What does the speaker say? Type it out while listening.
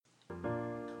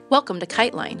Welcome to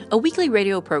KiteLine, a weekly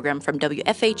radio program from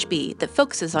WFHB that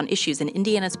focuses on issues in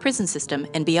Indiana's prison system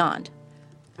and beyond.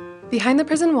 Behind the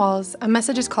prison walls, a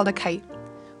message is called a kite.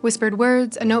 Whispered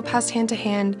words, a note passed hand to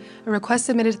hand, a request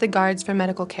submitted to the guards for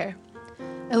medical care.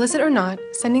 Illicit or not,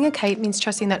 sending a kite means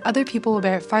trusting that other people will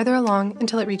bear it farther along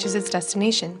until it reaches its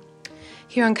destination.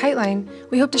 Here on KiteLine,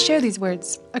 we hope to share these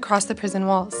words across the prison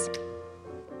walls.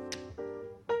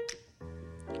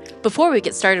 Before we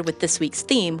get started with this week's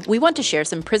theme, we want to share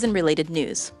some prison-related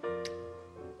news.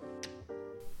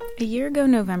 A year ago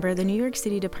November, the New York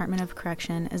City Department of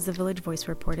Correction, as the Village Voice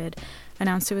reported,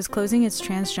 announced it was closing its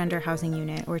Transgender Housing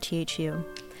Unit, or THU.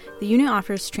 The unit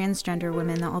offers transgender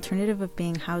women the alternative of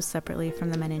being housed separately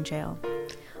from the men in jail.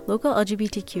 Local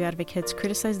LGBTQ advocates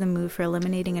criticized the move for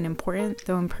eliminating an important,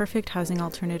 though imperfect, housing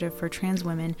alternative for trans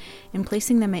women and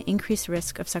placing them at increased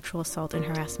risk of sexual assault and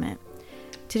harassment.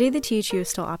 Today, the THU is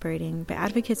still operating, but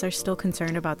advocates are still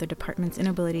concerned about the department's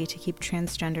inability to keep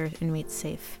transgender inmates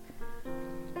safe.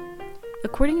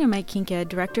 According to Mike Kincaid,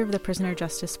 director of the Prisoner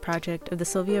Justice Project of the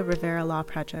Sylvia Rivera Law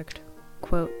Project,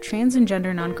 quote, trans and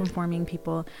gender nonconforming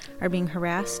people are being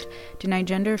harassed, denied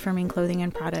gender-affirming clothing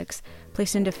and products,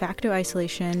 placed in de facto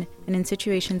isolation, and in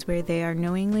situations where they are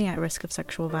knowingly at risk of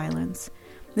sexual violence.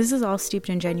 This is all steeped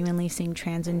in genuinely seeing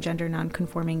trans and gender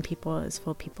nonconforming people as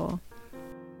full people.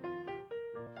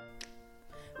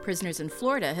 Prisoners in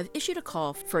Florida have issued a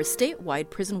call for a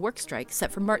statewide prison work strike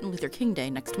set for Martin Luther King Day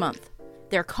next month.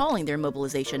 They are calling their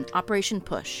mobilization Operation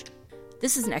Push.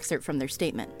 This is an excerpt from their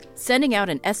statement, sending out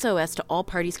an SOS to all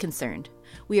parties concerned.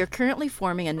 We are currently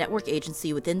forming a network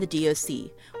agency within the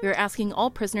DOC. We are asking all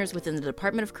prisoners within the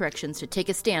Department of Corrections to take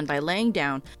a stand by laying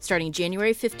down, starting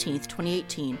January 15,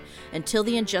 2018, until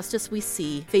the injustice we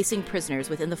see facing prisoners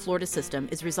within the Florida system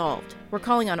is resolved. We're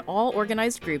calling on all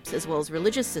organized groups as well as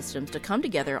religious systems to come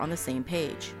together on the same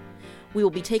page. We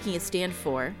will be taking a stand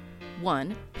for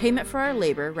 1. Payment for our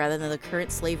labor rather than the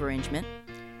current slave arrangement.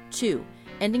 2.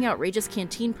 Ending outrageous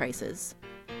canteen prices.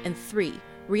 And 3.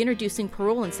 Reintroducing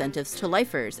parole incentives to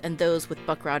lifers and those with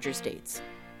Buck Rogers dates.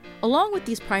 Along with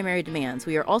these primary demands,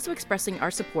 we are also expressing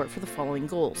our support for the following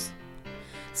goals.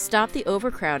 Stop the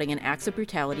overcrowding and acts of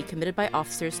brutality committed by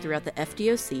officers throughout the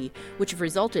FDOC, which have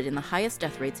resulted in the highest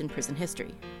death rates in prison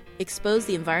history. Expose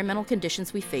the environmental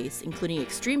conditions we face, including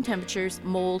extreme temperatures,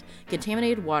 mold,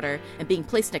 contaminated water, and being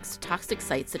placed next to toxic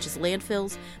sites such as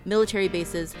landfills, military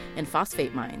bases, and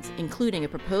phosphate mines, including a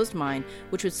proposed mine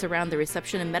which would surround the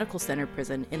Reception and Medical Center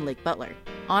prison in Lake Butler.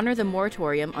 Honor the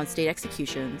moratorium on state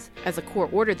executions, as a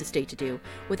court ordered the state to do,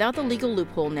 without the legal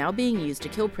loophole now being used to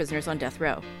kill prisoners on death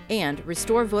row. And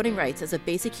restore voting rights as a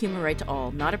basic human right to all,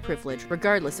 not a privilege,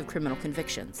 regardless of criminal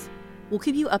convictions. We'll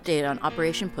keep you updated on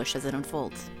Operation Push as it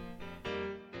unfolds.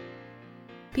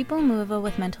 People in Louisville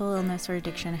with mental illness or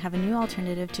addiction have a new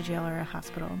alternative to jail or a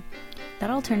hospital. That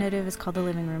alternative is called the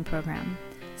Living Room Program.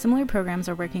 Similar programs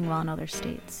are working well in other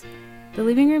states. The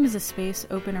Living Room is a space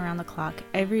open around the clock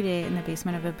every day in the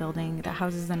basement of a building that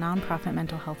houses the nonprofit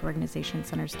mental health organization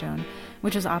Centerstone,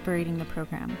 which is operating the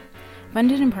program.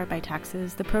 Funded in part by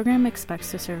taxes, the program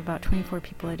expects to serve about 24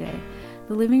 people a day.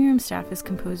 The Living Room staff is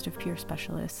composed of peer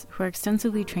specialists, who are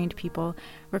extensively trained people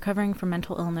recovering from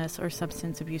mental illness or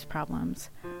substance abuse problems.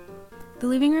 The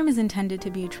Living Room is intended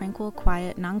to be a tranquil,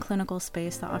 quiet, non-clinical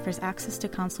space that offers access to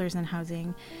counselors and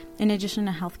housing, in addition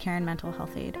to healthcare and mental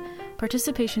health aid.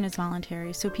 Participation is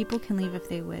voluntary, so people can leave if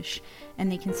they wish,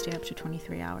 and they can stay up to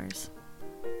 23 hours.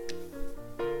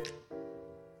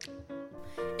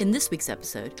 In this week's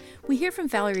episode, we hear from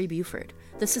Valerie Buford,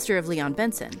 the sister of Leon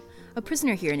Benson, a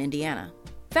prisoner here in Indiana.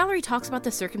 Valerie talks about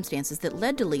the circumstances that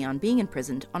led to Leon being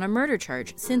imprisoned on a murder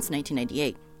charge since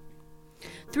 1998.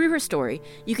 Through her story,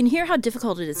 you can hear how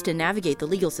difficult it is to navigate the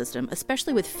legal system,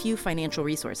 especially with few financial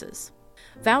resources.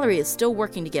 Valerie is still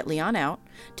working to get Leon out,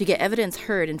 to get evidence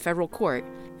heard in federal court,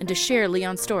 and to share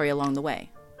Leon's story along the way.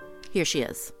 Here she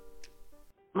is.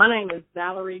 My name is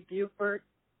Valerie Buford.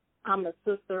 I'm the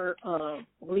sister of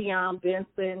Leon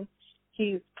Benson.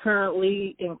 He's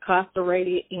currently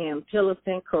incarcerated in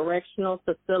Pilliston Correctional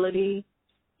Facility.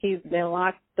 He's been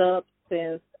locked up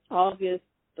since August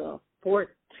the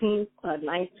 14th of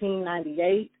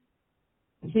 1998.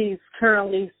 He's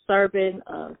currently serving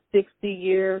a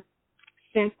 60-year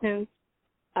sentence.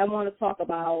 I want to talk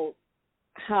about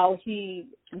how he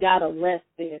got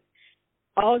arrested.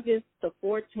 August the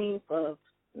 14th of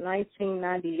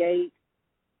 1998,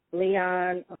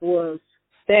 Leon was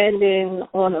standing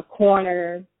on a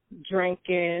corner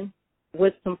drinking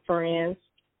with some friends,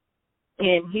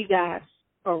 and he got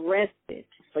arrested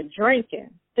for drinking.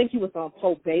 I think he was on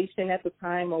probation at the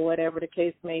time or whatever the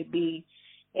case may be,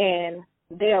 and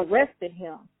they arrested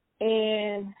him.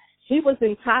 And he was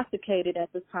intoxicated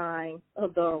at the time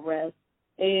of the arrest.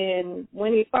 And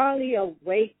when he finally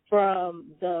awaked from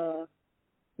the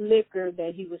liquor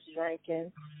that he was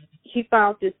drinking, he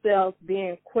found himself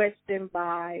being questioned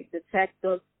by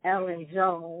Detective Alan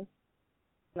Jones.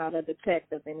 Not a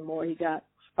detective anymore. He got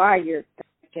fired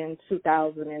back in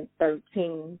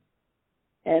 2013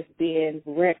 as being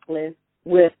reckless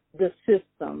with the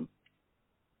system.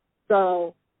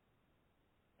 So,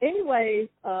 anyways,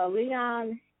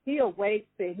 Leon, he awakes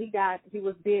and he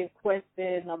was being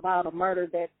questioned about a murder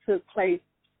that took place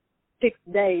 6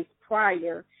 days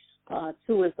prior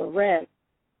to his arrest.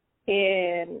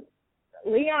 And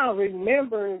Leon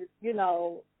remembered,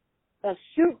 a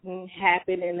shooting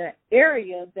happened in the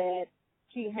area that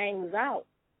he hangs out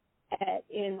at.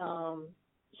 And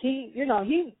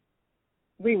he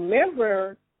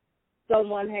remembered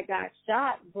someone had got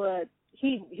shot, but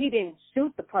he didn't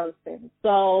shoot the person.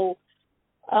 So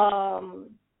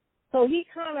he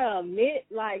kind of admit,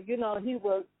 he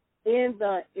was in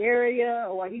the area,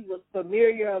 or he was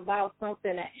familiar about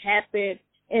something that happened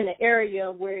in the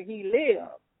area where he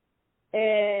lived.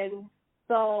 And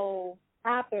so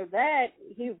after that,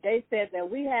 they said that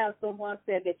we have someone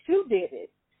said that you did it,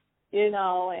 and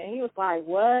he was like,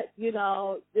 what?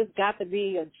 This got to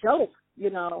be a joke,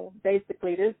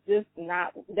 basically this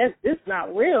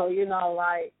not real,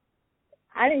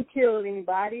 I didn't kill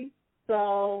anybody.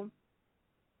 So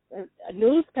a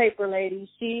newspaper lady,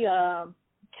 she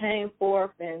came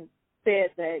forth and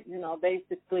said that,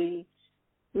 basically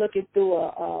looking through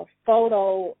a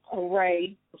photo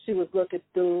array she was looking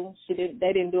through. They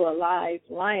didn't do a live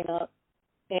lineup,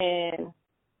 and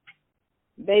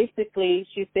basically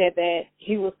she said that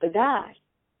he was the guy.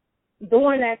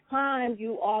 During that time,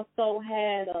 you also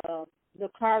had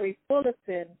Dakari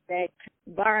Fullerton that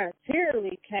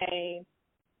voluntarily came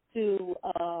to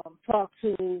talk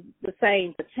to the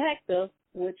same detective,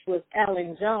 which was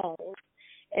Alan Jones.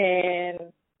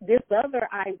 And this other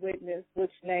eyewitness,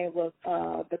 which name was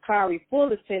Dakari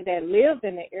Fullerton, that lived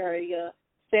in the area,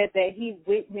 said that he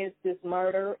witnessed this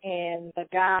murder, and the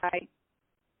guy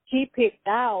he picked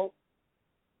out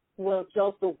was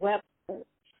Joseph Webster.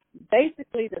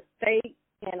 Basically, the state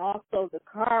and also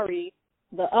Dakari,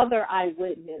 the other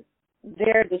eyewitness,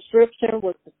 their description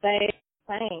was the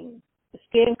same, the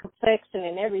skin complexion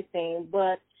and everything,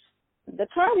 but the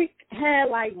Dakari had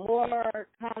more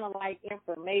kind of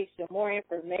more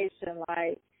information,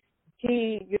 like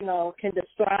he, can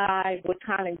describe what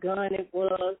kind of gun it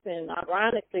was, and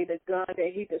ironically, the gun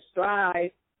that he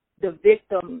described, the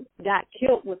victim got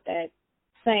killed with that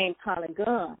same kind of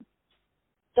gun.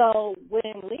 So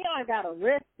when Leon got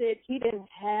arrested, he didn't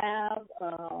have,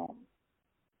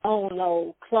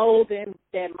 clothing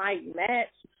that might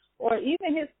match, or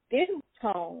even his skin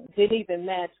tone didn't even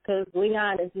match, because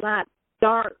Leon is not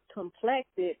dark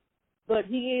complected, but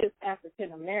he is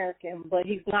African American, but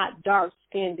he's not dark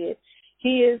skinned.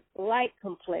 He is light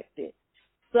complected.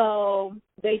 So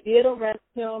they did arrest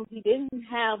him. He didn't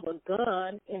have a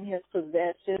gun in his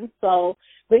possession. So,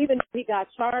 but even though he got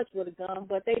charged with a gun,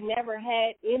 but they never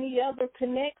had any other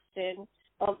connection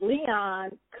of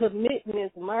Leon committing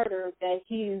this murder that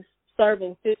he's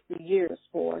serving 50 years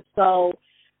for. So,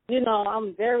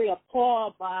 I'm very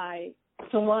appalled by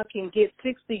someone can get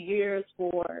 60 years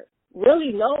for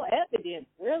really no evidence,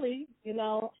 really,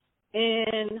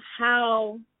 and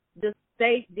how the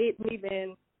state didn't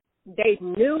even, they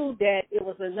knew that it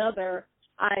was another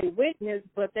eyewitness,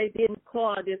 but they didn't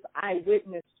call this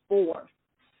eyewitness forth.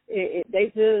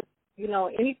 They just,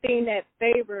 anything that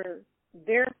favored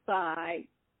their side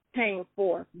came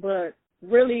forth, but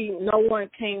really no one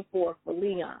came forth for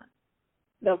Leon.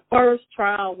 The first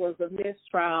trial was a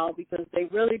mistrial because they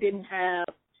really didn't have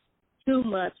too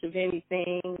much of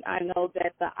anything. I know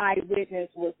that the eyewitness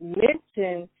was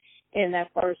mentioned in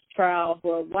that first trial,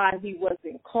 but why he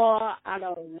wasn't called, I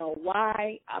don't know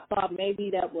why. I thought maybe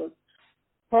that was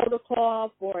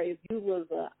protocol for if you was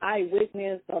an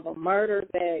eyewitness of a murder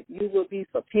that you would be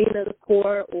subpoenaed to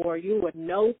court, or you would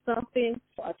know something.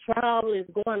 A trial is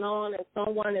going on and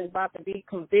someone is about to be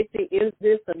convicted. Is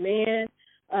this a man?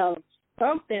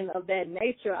 Something of that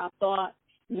nature. I thought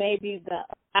maybe the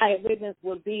eyewitness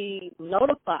would be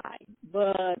notified.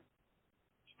 But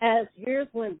as years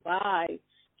went by,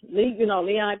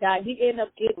 Leon he ended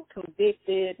up getting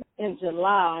convicted in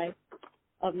July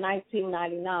of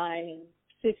 1999, and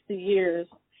 60 years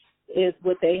is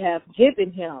what they have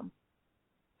given him.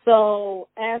 So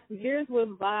as the years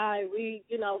went by, we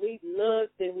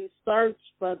looked and we searched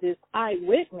for this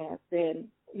eyewitness, and,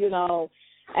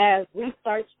 as we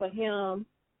searched for him,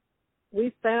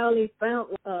 we finally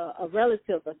found a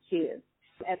relative of his.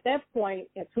 At that point,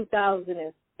 in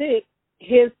 2006,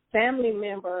 his family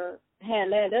member had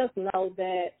let us know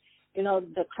that,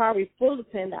 the Kari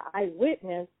Fullerton, the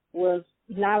eyewitness, was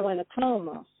now in a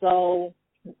coma. So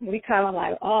we kind of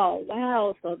like, oh,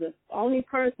 wow. So the only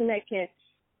person that can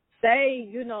say,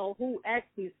 who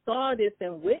actually saw this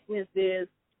and witnessed this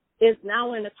is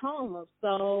now in a coma.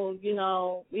 So,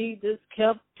 we just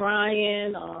kept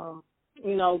trying,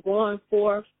 going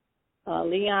forth.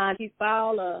 Leon, he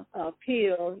filed a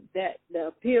appeal. That the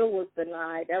appeal was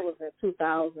denied. That was in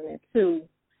 2002.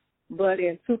 But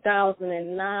in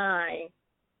 2009,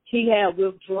 he had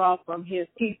withdrawn from his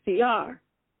PCR.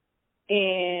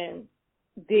 And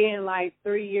then,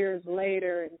 3 years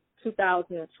later, in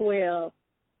 2012,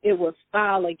 it was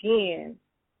filed again.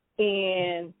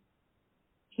 And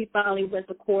he finally went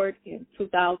to court in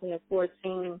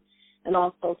 2014 and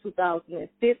also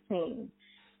 2015.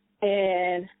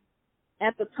 And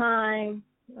at the time,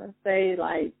 let's say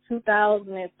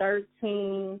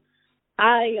 2013,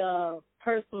 I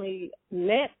personally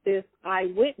met this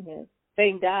eyewitness.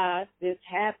 Thank God this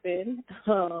happened.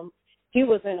 He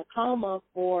was in a coma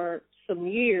for some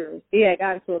years. He had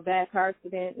gotten into a bad car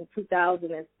accident in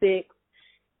 2006.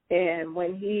 And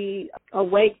when he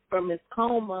awaked from his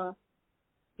coma,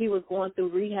 he was going through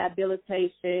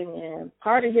rehabilitation. And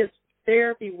part of his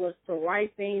therapy was to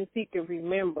write things he could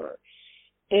remember.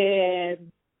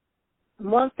 And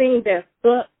one thing that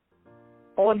stuck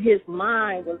on his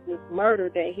mind was this murder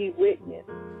that he witnessed.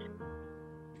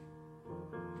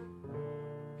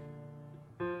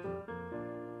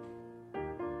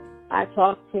 I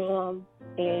talked to him,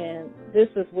 and this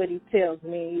is what he tells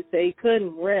me. He said he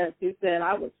couldn't rest. He said,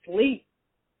 I would sleep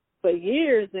for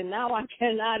years, and now I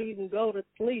cannot even go to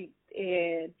sleep.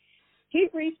 And he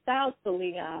reached out to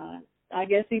Leon. I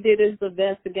guess he did his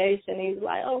investigation. He's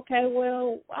like, okay,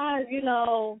 well,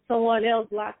 someone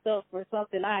else locked up for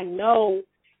something I know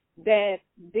that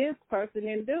this person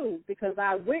didn't do because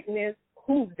I witnessed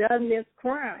who done this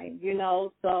crime,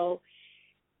 So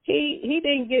he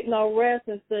didn't get no rest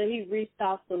until he reached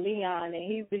out to Leon, and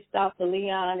he reached out to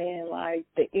Leon in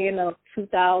the end of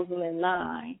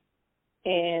 2009.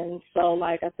 And so,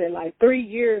 like I said, 3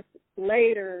 years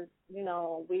later,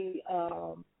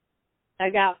 I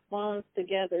got funds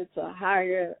together to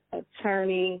hire an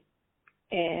attorney,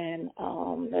 and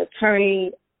the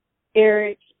attorney,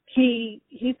 Eric, he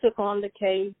took on the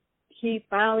case. He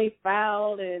finally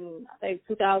filed in, I think,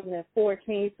 2014.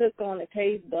 He took on the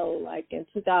case, though, in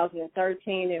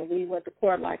 2013, and we went to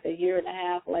court a year and a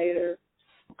half later,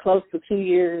 close to 2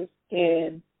 years.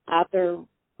 And after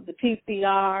the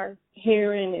PCR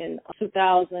hearing in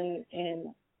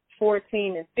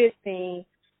 2014 and 15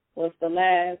 was the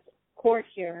last court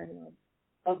hearing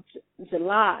of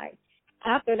July.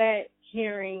 After that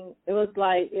hearing, it was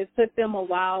it took them a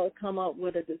while to come up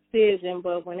with a decision,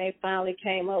 but when they finally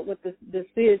came up with the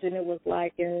decision, it was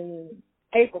in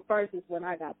April 1st is when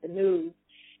I got the news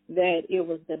that it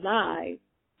was denied.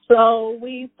 So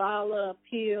we filed an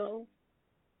appeal,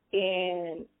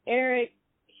 and Eric,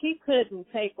 he couldn't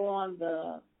take on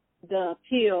the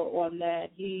appeal on that.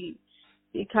 He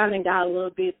kind of got a little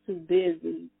bit too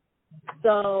busy.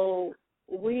 So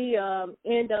we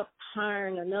end up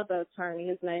hiring another attorney.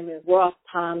 His name is Ross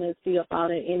Thomas. He's up out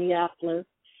in Indianapolis,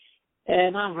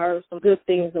 and I heard some good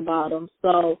things about him.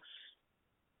 So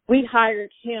we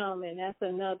hired him, and that's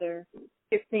another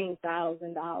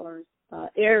 $15,000.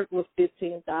 Eric was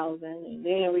 $15,000, and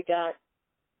then we got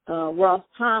Ross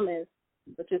Thomas,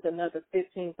 which is another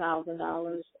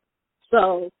 $15,000.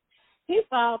 So he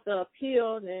filed the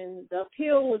appeal, and the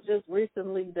appeal was just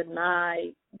recently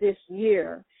denied this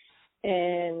year.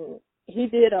 And he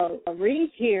did a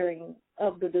rehearing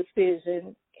of the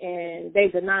decision, and they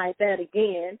denied that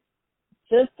again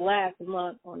just last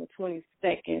month on the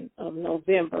 22nd of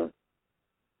November.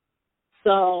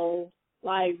 So,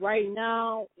 right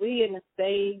now, we in a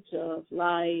stage of,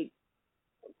 I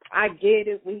get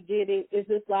it, we get it. It's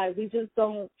just we just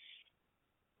don't,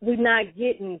 we're not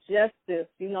getting justice,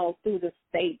 through the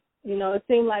state. It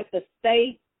seems like the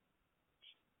state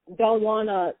don't want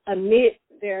to admit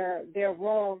their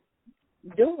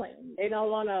wrongdoing. They don't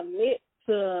want to admit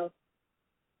to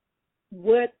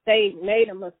what they made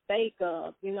a mistake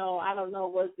of. I don't know,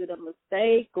 was it a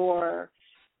mistake or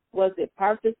was it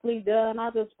purposely done? I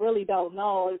just really don't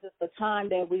know. It's just the time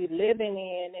that we're living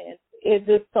in, and it's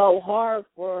just so hard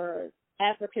for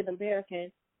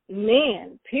African-American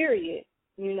men, period.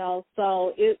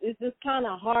 So it's just kind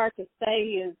of hard to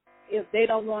say if they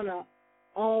don't want to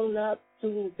own up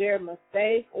to their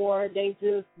mistake or they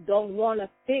just don't want to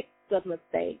fix the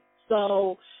mistake.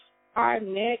 So our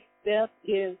next step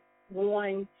is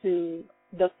going to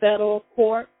the federal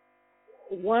court.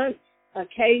 Once a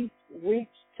case reach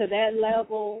to that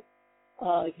level,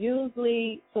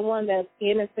 usually someone that's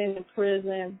innocent in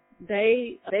prison,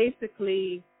 they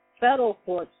basically, federal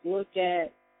courts look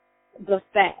at the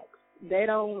facts. They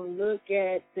don't look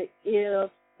at the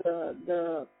ifs,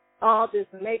 the all this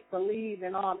make-believe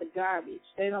and all the garbage.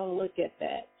 They don't look at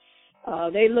that.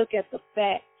 They look at the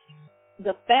facts.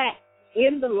 The facts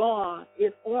in the law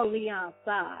is on Leon's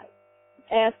side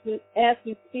as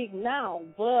we speak now,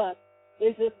 but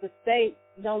it's just the state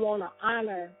don't want to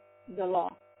honor the law,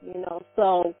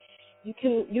 So you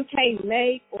can't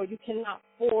make or you cannot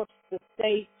force the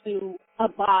state to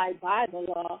abide by the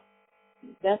law.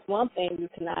 That's one thing you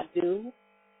cannot do.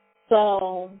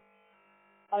 So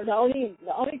the only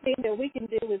thing that we can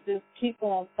do is just keep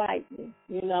on fighting.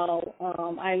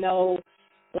 I know,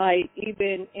 like,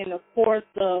 even in the course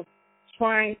of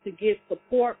trying to get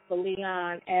support for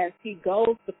Leon as he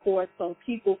goes to court so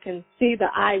people can see the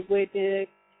eyewitness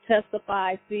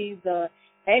testify, see the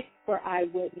expert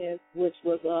eyewitness, which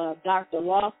was Dr.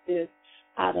 Loftus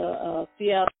out of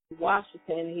Seattle,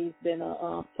 Washington. He's been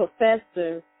a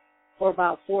professor for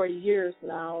about 40 years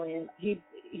now, and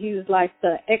he's like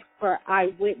the expert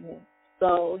eyewitness.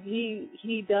 So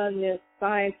he done this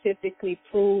scientifically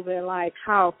proven, like,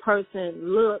 how a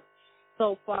person looks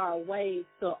so far away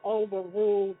to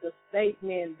overrule the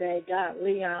statement that got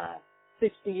Leon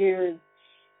 60 years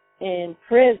in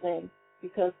prison,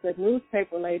 because the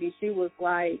newspaper lady, she was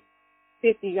like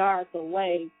 50 yards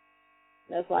away.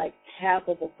 That's like half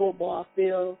of a football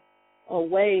field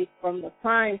away from the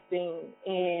crime scene,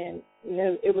 and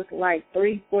it was like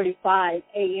 3:45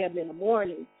 a.m. in the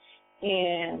morning,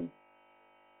 and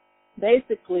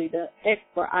basically the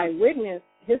expert eyewitness,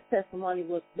 his testimony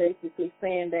was basically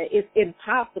saying that it's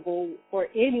impossible for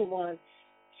anyone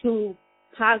to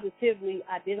positively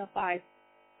identify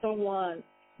someone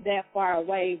that far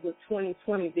away with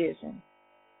 20/20 vision.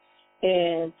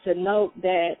 And to note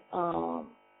that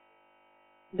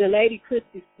the lady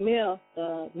Christy Smith,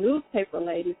 the newspaper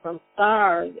lady from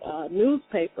Star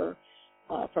newspaper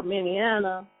from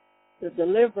Indiana, the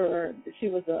deliverer, she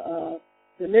was a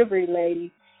delivery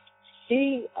lady,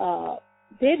 she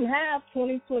didn't have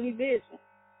 20/20 vision.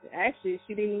 Actually,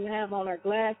 she didn't even have on her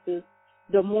glasses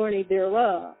the morning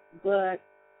thereof, but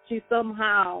she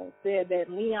somehow said that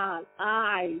Leon's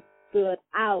eyes stood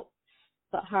out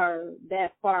to her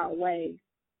that far away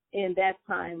in that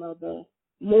time of the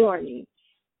morning.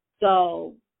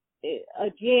 So,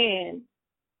 again,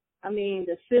 I mean,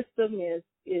 the system is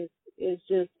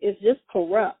just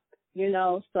corrupt,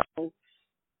 So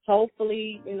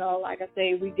hopefully, like I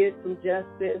say, we get some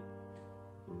justice.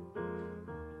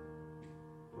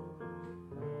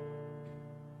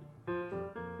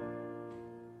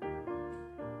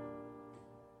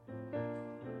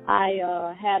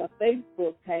 I had a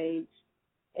Facebook page,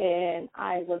 and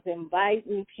I was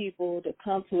inviting people to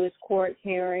come to his court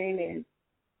hearing, and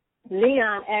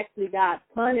Leon actually got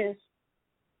punished,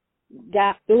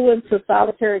 got threw into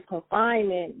solitary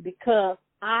confinement because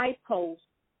I posted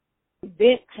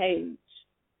event page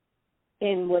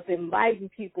and was inviting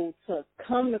people to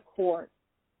come to court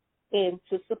and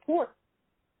to support.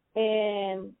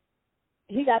 And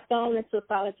he got thrown into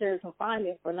solitary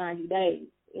confinement for 90 days.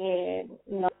 And,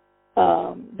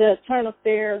 the Internal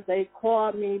Affairs, they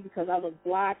called me because I was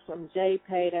blocked from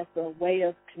JPay. That's a way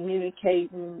of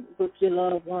communicating with your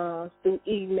loved ones through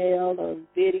email or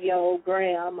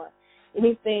videogram or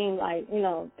anything like,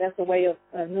 that's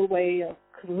a new way of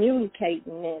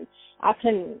communicating. And I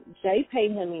couldn't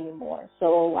JPay him anymore.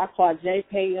 So I called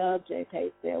JPay up.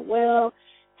 JPay said, well,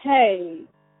 hey,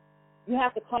 you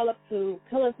have to call up to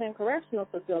Pilliston Correctional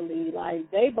Facility. Like,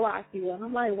 they blocked you. And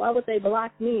I'm like, why would they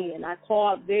block me? And I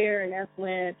called there, and that's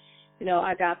when,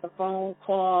 I got the phone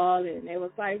call, and they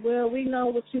was like, well, we know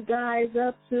what you guys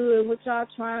up to and what y'all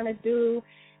trying to do,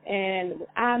 and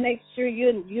I make sure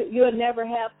you'll never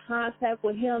have contact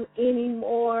with him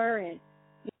anymore. And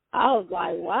I was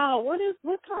like, wow, what is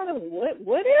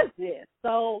this?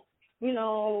 So,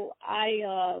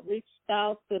 I reached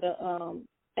out to the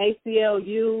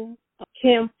ACLU.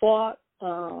 Kim Falk,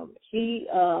 he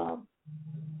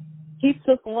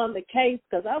took on the case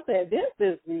because I said, this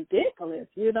is ridiculous,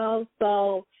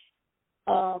 So,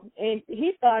 and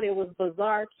he thought it was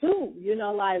bizarre too,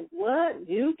 like, what?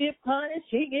 You get punished,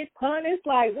 he get punished,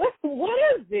 like, what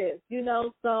is this,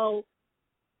 So,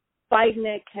 fighting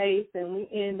that case, and we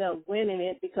end up winning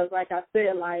it because, like I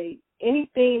said, like,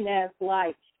 anything that's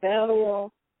like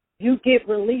federal, you get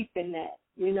relief in that.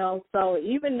 So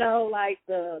even though, like,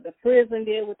 the prison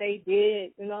did what they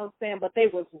did, but they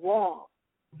was wrong.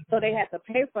 So they had to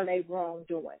pay for their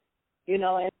wrongdoing,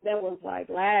 and that was like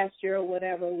last year or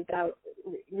whatever. We got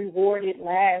rewarded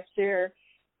last year.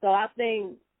 So I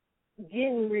think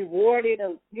getting rewarded,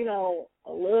 a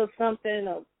little something,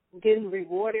 or getting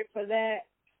rewarded for that,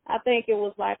 I think it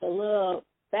was like a little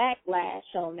backlash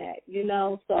on that,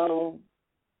 so,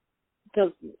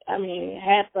 because,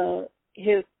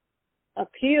 his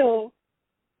appeal,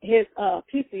 his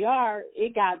PCR,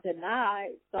 it got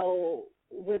denied. So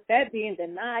with that being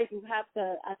denied,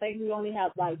 I think you only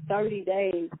have like 30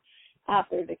 days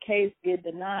after the case get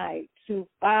denied to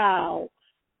file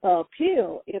an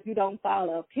appeal. If you don't file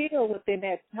an appeal within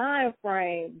that time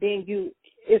frame, then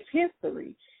it's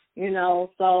history,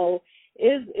 so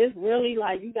it's really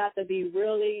like you got to be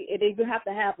really, and then you have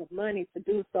to have the money to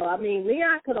do so. I mean,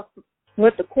 Leon could have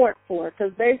went to court for it,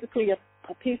 because basically a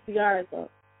PCR is a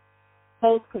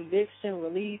post-conviction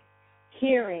relief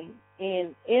hearing,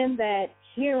 and in that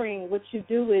hearing, what you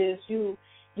do is you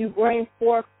bring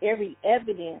forth every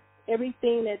evidence,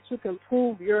 everything that you can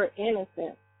prove your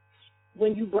innocence.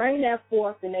 When you bring that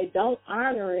forth and they don't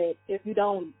honor it, if you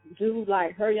don't do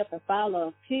like hurry up and file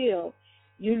an appeal,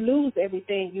 you lose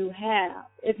everything you have.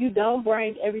 If you don't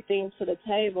bring everything to the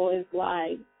table, it's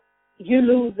like you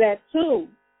lose that too.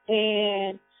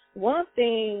 And one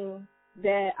thing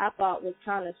that I thought was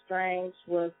kind of strange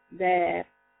was that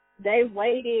they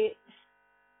waited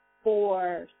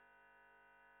for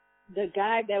the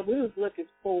guy that we was looking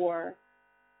for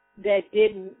that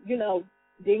didn't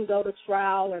go to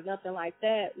trial or nothing like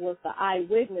that, was the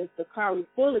eyewitness, the Khari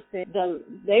Fullerton.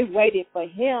 They waited for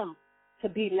him to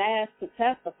be last to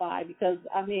testify because,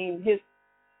 his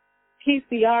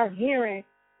PCR hearing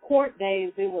court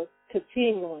days, it was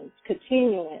continuance.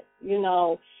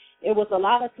 It was a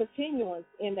lot of continuance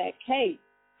in that case.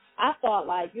 I thought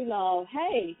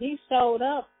hey, he showed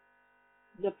up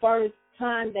the first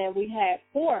time that we had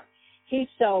court. He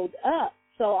showed up.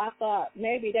 So I thought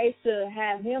maybe they should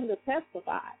have him to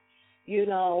testify,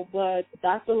 but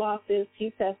Dr. Loftus,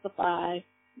 he testified.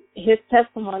 His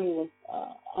testimony was,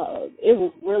 it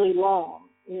was really long,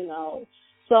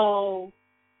 So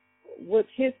with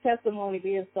his testimony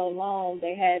being so long,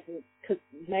 they had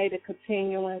made a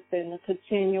continuance, and then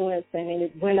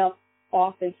it went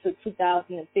off into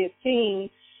 2015.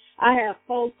 I have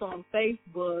posts on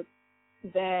Facebook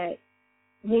that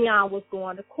Leon was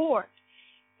going to court.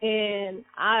 And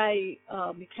I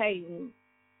became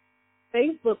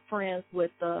Facebook friends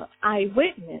with the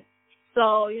eyewitness.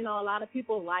 So, a lot of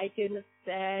people liking the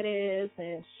status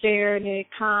and sharing it,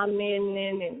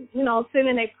 commenting, and,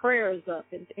 sending their prayers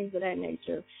up and things of that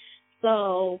nature.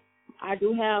 So I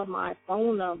do have my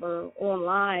phone number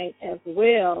online as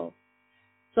well.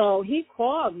 So he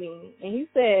called me, and he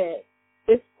said,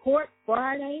 it's court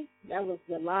Friday. That was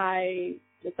July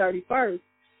the 31st.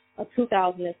 Of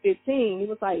 2015. He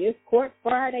was like, it's court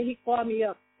Friday. He called me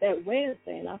up that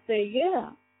Wednesday, and I said,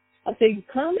 yeah. I said, you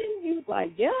coming? He was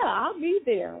like, yeah, I'll be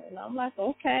there. And I'm like,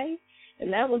 okay.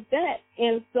 And that was that.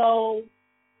 And so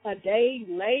a day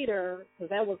later, because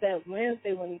that was that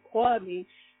Wednesday when he called me,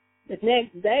 the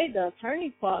next day the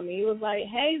attorney called me. He was like,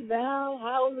 hey, Val,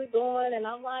 how's it going? And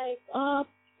I'm like,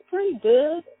 pretty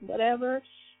good, whatever.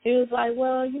 He was like,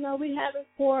 well, we have a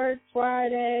court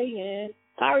Friday, and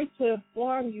sorry to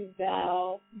inform you,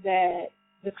 Val, that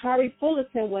the Khari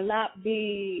Fullerton will not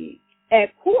be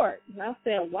at court. And I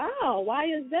said, wow, why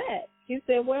is that? He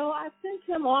said, well, I sent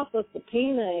him off a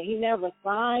subpoena, and he never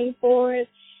signed for it.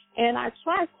 And I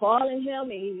tried calling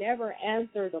him, and he never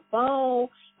answered the phone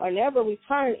or never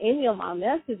returned any of my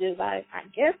messages. I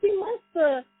guess he must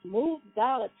have moved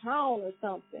out of town or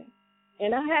something.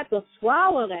 And I had to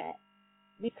swallow that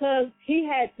because he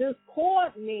had just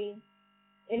called me.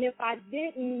 And if I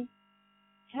didn't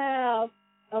have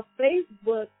a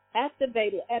Facebook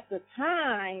activated at the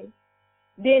time,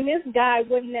 then this guy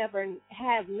would never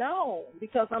have known,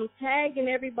 because I'm tagging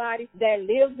everybody that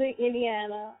lives in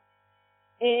Indiana,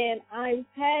 and I'm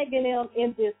tagging them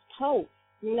in this post,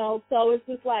 So it's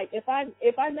just like if I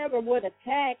never would have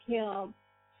tagged him,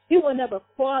 he would never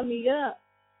call me up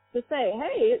to say,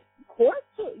 hey, it's court,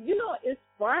 it's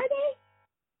Friday.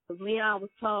 Leon was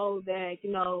told that,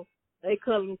 they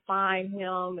couldn't find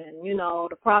him, and,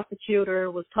 the prosecutor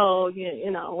was told,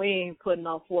 we ain't putting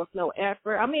forth no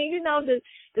effort.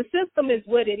 The system is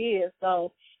what it is.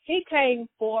 So he came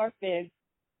forth and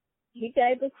he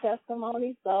gave his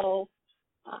testimony. So,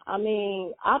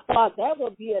 I thought that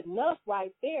would be enough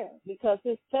right there, because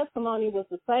his testimony was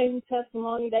the same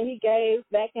testimony that he gave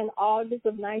back in August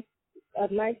of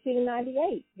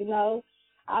 1998,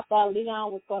 I thought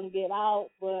Leon was going to get out,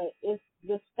 but it's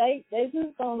the state. They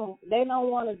don't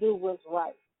want to do what's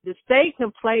right. The state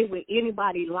can play with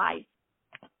anybody's life,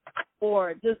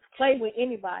 or just play with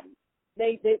anybody.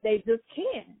 They just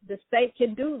can't. The state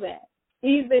can do that.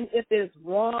 Even if it's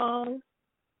wrong,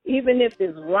 even if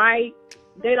it's right,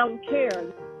 they don't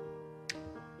care.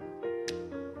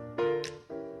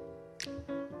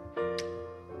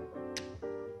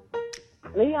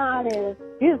 Leon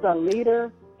he's a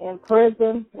leader in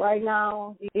prison right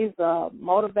now. He's a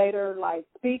motivator, like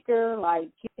speaker, like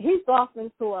he's off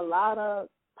into a lot of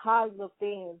positive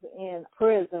things in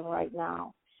prison right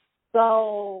now.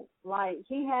 So, like,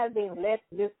 he hasn't let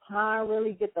this time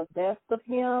really get the best of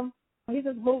him. He's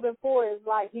just moving forward. It's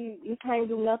like he can't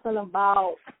do nothing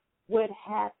about what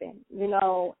happened, you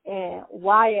know, and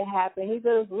why it happened. He's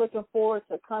just looking forward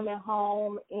to coming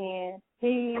home, and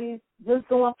he's just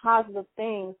doing positive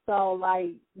things. So,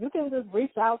 like, you can just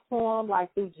reach out to him,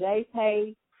 like, through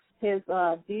JPay. His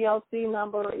DLC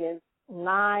number is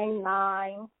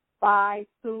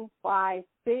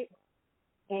 995256,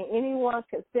 and anyone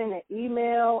can send an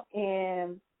email,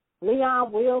 and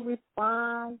Leon will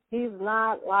respond. He's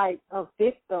not like a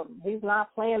victim. He's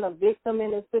not playing a victim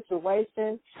in this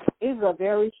situation. He's a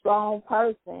very strong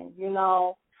person, you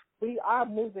know. We are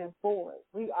moving forward.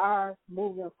 Like, we are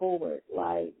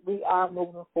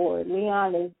moving forward.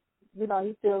 Leon is, you know,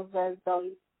 he feels as though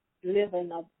he's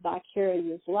living a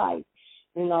vicarious life,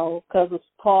 you know, because it's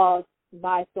caused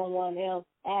by someone else's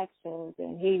actions,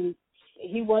 and he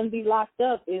wouldn't be locked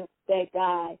up if that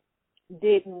guy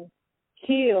didn't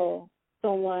kill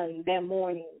someone that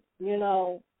morning, you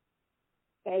know.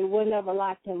 They would never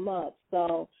lock him up.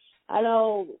 So I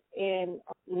know in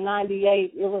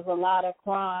 98 it was a lot of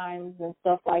crimes and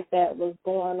stuff like that was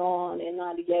going on in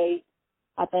 98.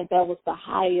 I think that was the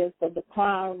highest of the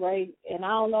crime rate. And I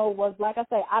don't know, was, like I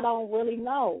say, I don't really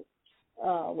know.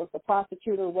 Was the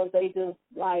prosecutor, was they just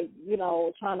like, you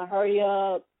know, trying to hurry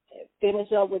up,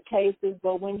 finish up with cases?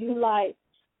 But when you like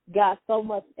got so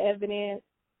much evidence,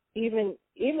 even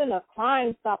a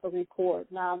Crime Stopper report.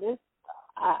 Now this,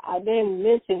 I didn't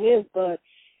mention this, but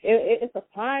it's a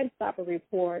Crime Stopper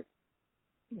report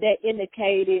that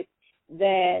indicated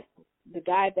that the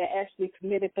guy that actually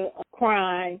committed the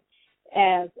crime,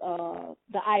 as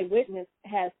the eyewitness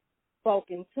has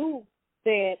spoken to,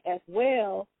 said as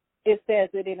well. It says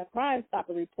it in a Crime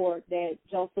Stopper report that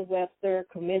Joseph Webster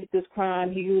committed this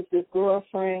crime. He used his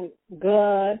girlfriend's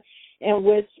gun, in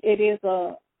which it is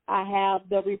I have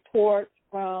the report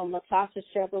from Natasha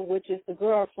Shepard, which is the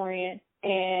girlfriend,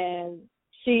 and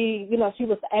she, you know, she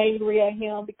was angry at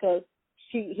him because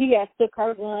he had took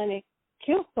her gun and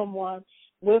killed someone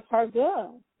with her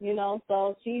gun, you know.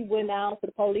 So she went out to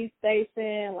the police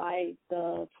station like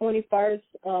the 21st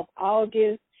of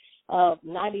August of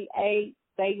 98,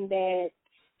 stating that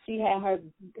she had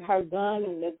her gun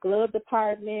in the glove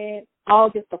department.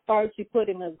 August the 1st, she put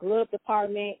in the glove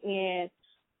department, and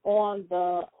on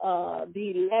the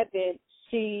 11th,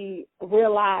 she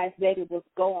realized that it was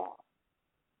gone,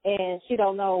 and she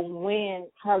don't know when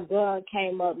her gun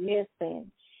came up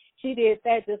missing. She did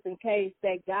that just in case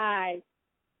that guy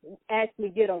actually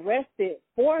get arrested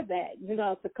for that, you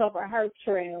know, to cover her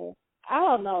trail. I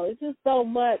don't know. It's just so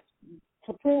much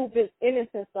to prove his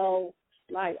innocence. So,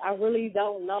 like, I really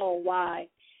don't know why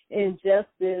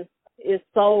injustice is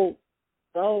so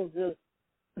just,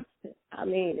 I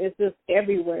mean, it's just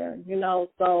everywhere, you know.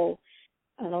 So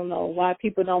I don't know why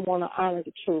people don't want to honor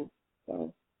the truth.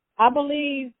 So I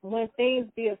believe when things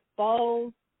be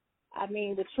exposed, I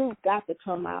mean, the truth got to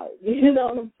come out. You know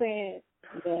what I'm saying?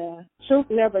 Yeah, truth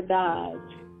never dies.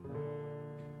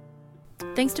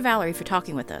 Thanks to Valerie for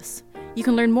talking with us. You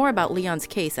can learn more about Leon's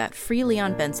case at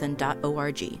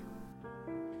freeleonbenson.org.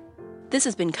 This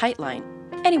has been KiteLine.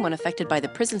 Anyone affected by the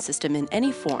prison system in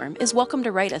any form is welcome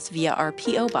to write us via our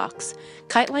P.O. Box,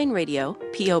 KiteLine Radio,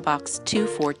 P.O. Box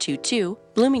 2422,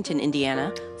 Bloomington,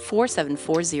 Indiana,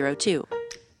 47402.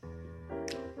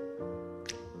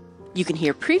 You can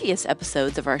hear previous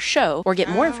episodes of our show or get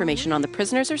more information on the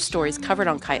prisoners or stories covered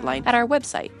on KiteLine at our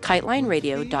website,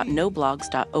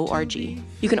 kitelineradio.noblogs.org.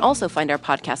 You can also find our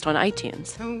podcast on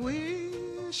iTunes.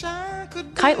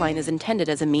 KiteLine is intended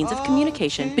as a means of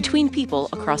communication between people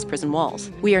across prison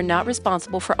walls. We are not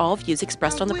responsible for all views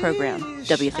expressed on the program.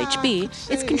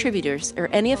 WFHB, its contributors, or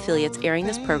any affiliates airing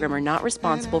this program are not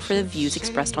responsible for the views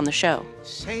expressed on the show.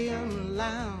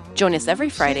 Join us every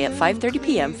Friday at 5:30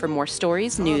 p.m. for more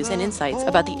stories, news, and insights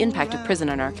about the impact of prison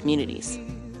on our communities.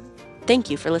 Thank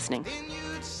you for listening.